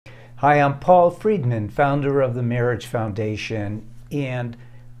Hi, I'm Paul Friedman, founder of the Marriage Foundation, and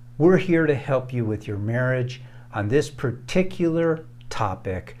we're here to help you with your marriage on this particular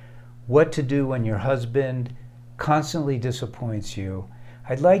topic, what to do when your husband constantly disappoints you.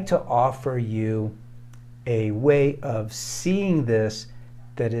 I'd like to offer you a way of seeing this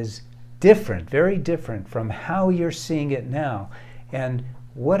that is different, very different from how you're seeing it now. And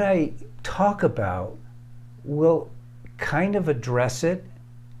what I talk about will kind of address it,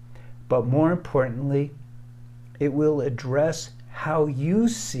 but more importantly, it will address how you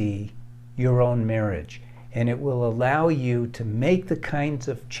see your own marriage, and it will allow you to make the kinds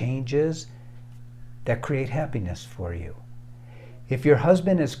of changes that create happiness for you. If your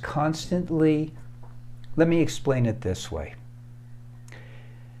husband is constantly, let me explain it this way.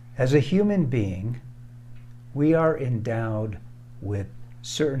 As a human being, we are endowed with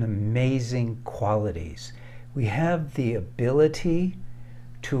certain amazing qualities. We have the ability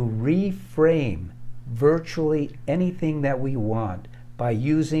to reframe virtually anything that we want by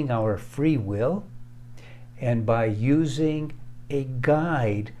using our free will and by using a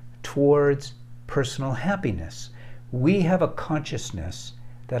guide towards personal happiness. We have a consciousness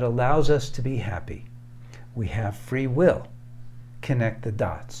that allows us to be happy. We have free will. Connect the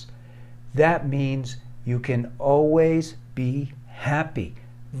dots. That means you can always be happy,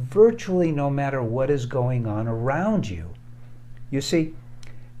 virtually no matter what is going on around you. You see,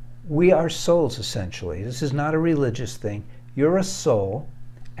 we are souls essentially. This is not a religious thing. You're a soul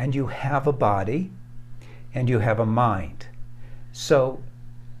and you have a body and you have a mind. So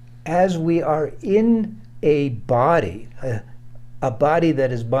as we are in a body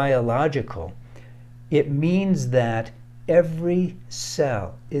that is biological, it means that every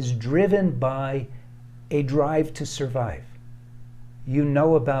cell is driven by a drive to survive. You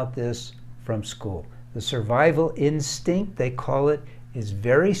know about this from school. The survival instinct, they call it, is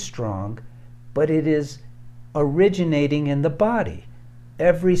very strong, but it is originating in the body.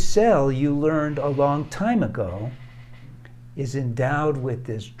 Every cell, you learned a long time ago, is endowed with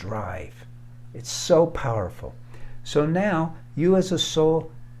this drive. It's so powerful. So now you as a soul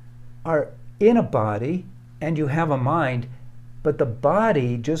are in a body and you have a mind, but the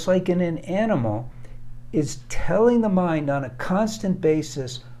body, just like in an animal, is telling the mind on a constant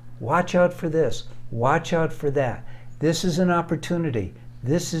basis, watch out for this, watch out for that. This is an opportunity.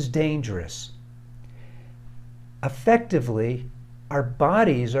 This is dangerous. Effectively, our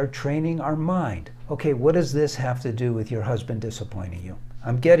bodies are training our mind. Okay, what does this have to do with your husband disappointing you?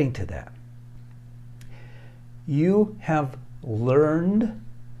 I'm getting to that. You have learned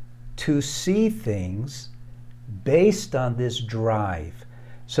to see things based on this drive.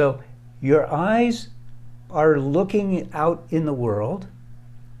 So your eyes are looking out in the world,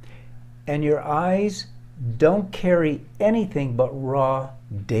 and your eyes don't carry anything but raw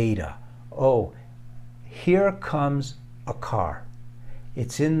data. Oh, here comes a car.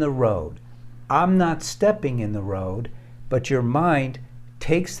 It's in the road. I'm not stepping in the road, but your mind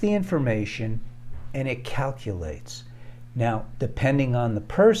takes the information and it calculates. Now, depending on the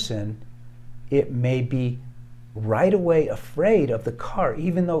person, it may be right away afraid of the car,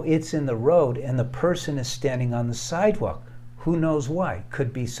 even though it's in the road and the person is standing on the sidewalk. Who knows why?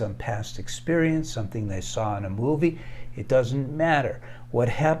 Could be some past experience, something they saw in a movie. It doesn't matter. What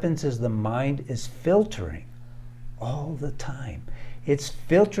happens is the mind is filtering all the time. It's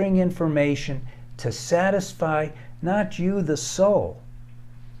filtering information to satisfy not you, the soul,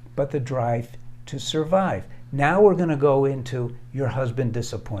 but the drive to survive. Now we're going to go into your husband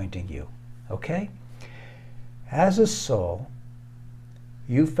disappointing you, okay? As a soul,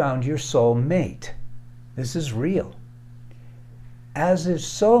 you found your soul mate. This is real. As his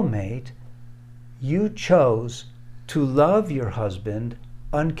soulmate, you chose to love your husband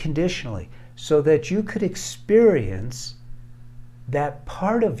unconditionally so that you could experience that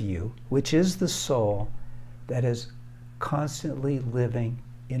part of you, which is the soul, that is constantly living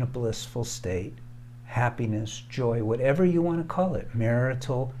in a blissful state, happiness, joy, whatever you want to call it,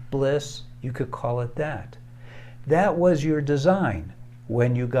 marital bliss, you could call it that. That was your design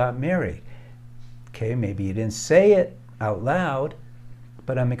when you got married. Okay, maybe you didn't say it out loud,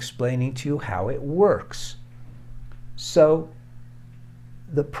 but I'm explaining to you how it works. So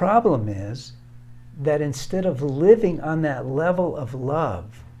the problem is that instead of living on that level of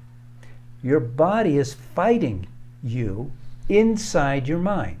love, your body is fighting you inside your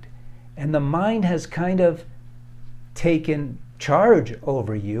mind. And the mind has kind of taken charge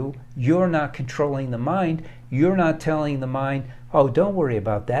over you. You're not controlling the mind. You're not telling the mind, oh, don't worry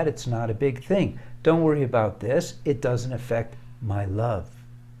about that. It's not a big thing. Don't worry about this. It doesn't affect my love.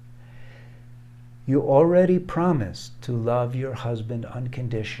 You already promised to love your husband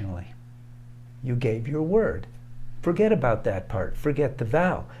unconditionally. You gave your word. Forget about that part. Forget the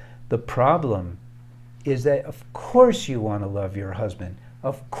vow. The problem is that, of course, you want to love your husband.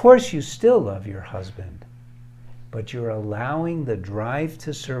 Of course, you still love your husband. But you're allowing the drive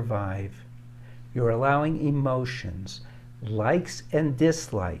to survive. You're allowing emotions, likes and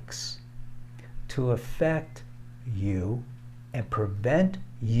dislikes, to affect you and prevent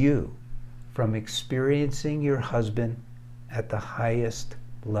you from experiencing your husband at the highest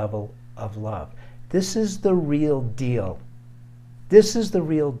level of love. This is the real deal. This is the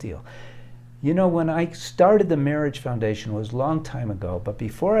real deal. You know, when I started the Marriage Foundation, it was a long time ago, but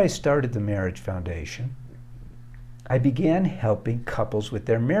before I started the Marriage Foundation, I began helping couples with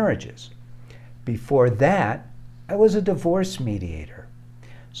their marriages. Before that, I was a divorce mediator.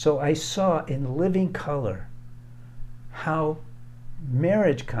 So I saw in living color how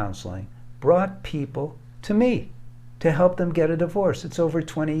marriage counseling brought people to me to help them get a divorce. It's over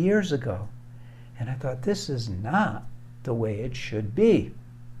 20 years ago. And I thought, this is not the way it should be.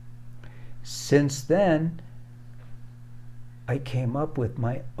 Since then, I came up with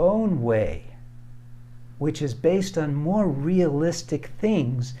my own way, which is based on more realistic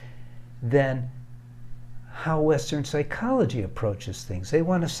things than how Western psychology approaches things. They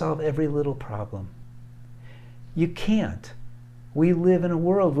want to solve every little problem. You can't. We live in a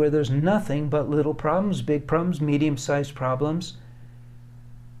world where there's nothing but little problems, big problems, medium-sized problems.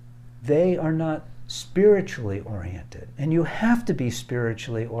 They are not spiritually oriented. And you have to be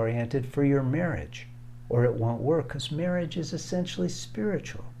spiritually oriented for your marriage, or it won't work, because marriage is essentially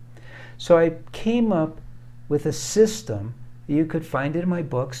spiritual. So I came up with a system. You could find it in my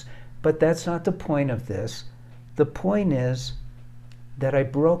books, but that's not the point of this. The point is that I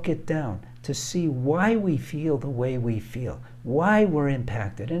broke it down to see why we feel the way we feel, why we're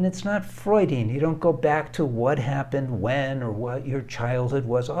impacted. And it's not Freudian. You don't go back to what happened when or what your childhood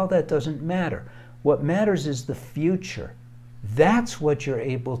was. All that doesn't matter. What matters is the future. That's what you're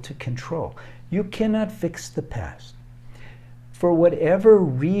able to control. You cannot fix the past. For whatever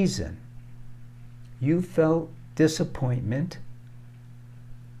reason, you felt disappointment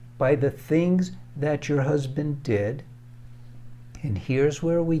by the things that your husband did. And here's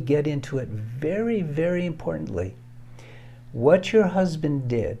where we get into it very, very importantly. What your husband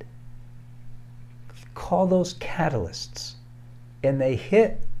did, call those catalysts, and they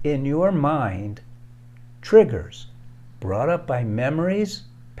hit in your mind triggers brought up by memories,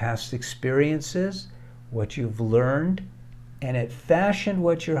 past experiences, what you've learned, and it fashioned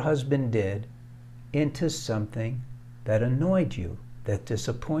what your husband did into something that annoyed you, that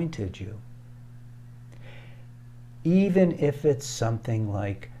disappointed you. Even if it's something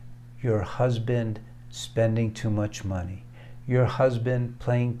like your husband spending too much money, your husband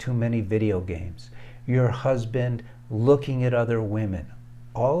playing too many video games, your husband looking at other women,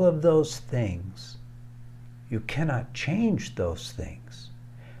 all of those things, you cannot change those things,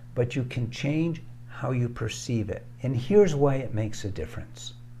 but you can change how you perceive it. And here's why it makes a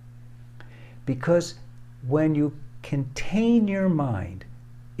difference. Because when you contain your mind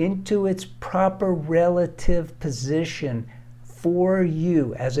into its proper relative position for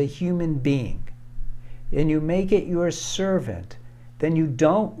you as a human being, and you make it your servant, then you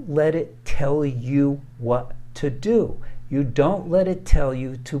don't let it tell you what to do. You don't let it tell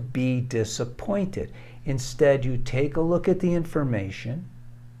you to be disappointed. Instead, you take a look at the information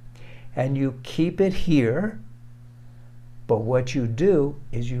and you keep it here. But what you do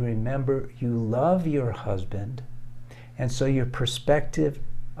is you remember you love your husband, and so your perspective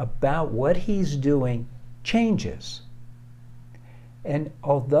about what he's doing changes. And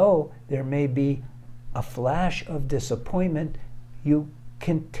although there may be a flash of disappointment, you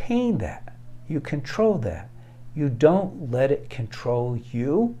contain that. You control that. You don't let it control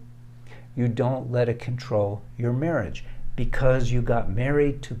you. You don't let it control your marriage, because you got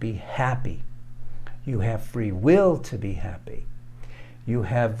married to be happy. You have free will to be happy. You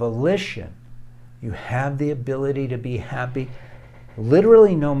have volition. You have the ability to be happy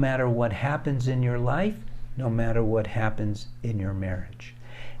literally no matter what happens in your life, no matter what happens in your marriage.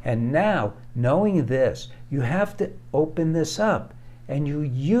 And now, knowing this, you have to open this up, and you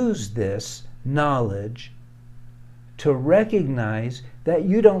use this knowledge to recognize that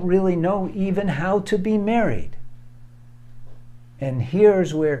you don't really know even how to be married. And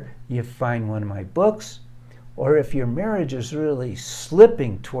here's where you find one of my books, or if your marriage is really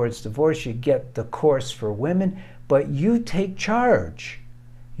slipping towards divorce, you get the course for women, but you take charge.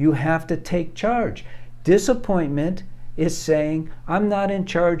 You have to take charge. Disappointment is saying, I'm not in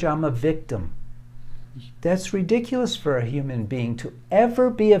charge, I'm a victim. That's ridiculous for a human being to ever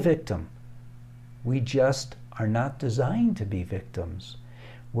be a victim. We just are not designed to be victims.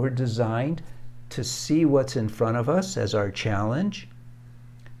 We're designed to see what's in front of us as our challenge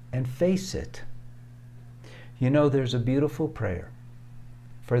and face it. You know, there's a beautiful prayer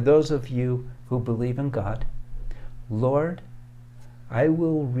for those of you who believe in God. Lord, I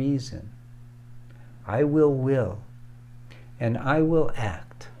will reason, I will, and I will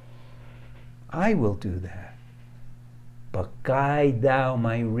act. I will do that. But guide thou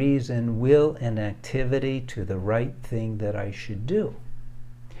my reason, will, and activity to the right thing that I should do.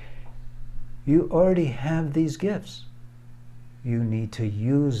 You already have these gifts. You need to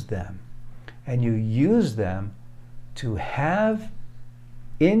use them. And you use them to have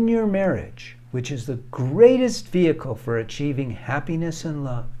in your marriage, which is the greatest vehicle for achieving happiness and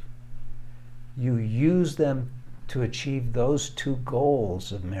love, you use them to achieve those two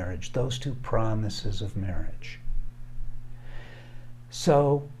goals of marriage, those two promises of marriage.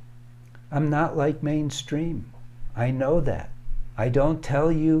 So, I'm not like mainstream. I know that. I don't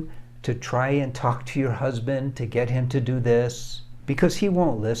tell you to try and talk to your husband to get him to do this, because he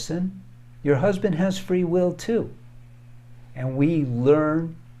won't listen. Your husband has free will too. And we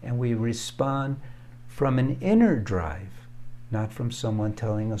learn and we respond from an inner drive, not from someone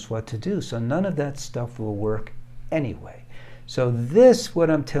telling us what to do. So none of that stuff will work anyway. So this, what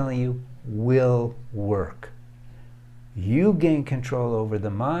I'm telling you, will work. You gain control over the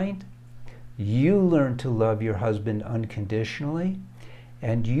mind, you learn to love your husband unconditionally,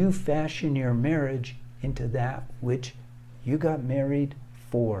 and you fashion your marriage into that which you got married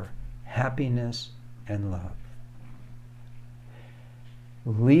for, happiness and love.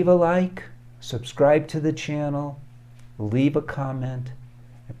 Leave a like, subscribe to the channel, leave a comment.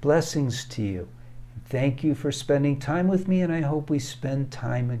 Blessings to you. Thank you for spending time with me, and I hope we spend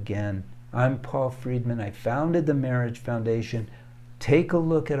time again. I'm Paul Friedman. I founded the Marriage Foundation. Take a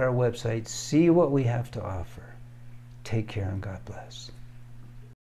look at our website, see what we have to offer. Take care and God bless.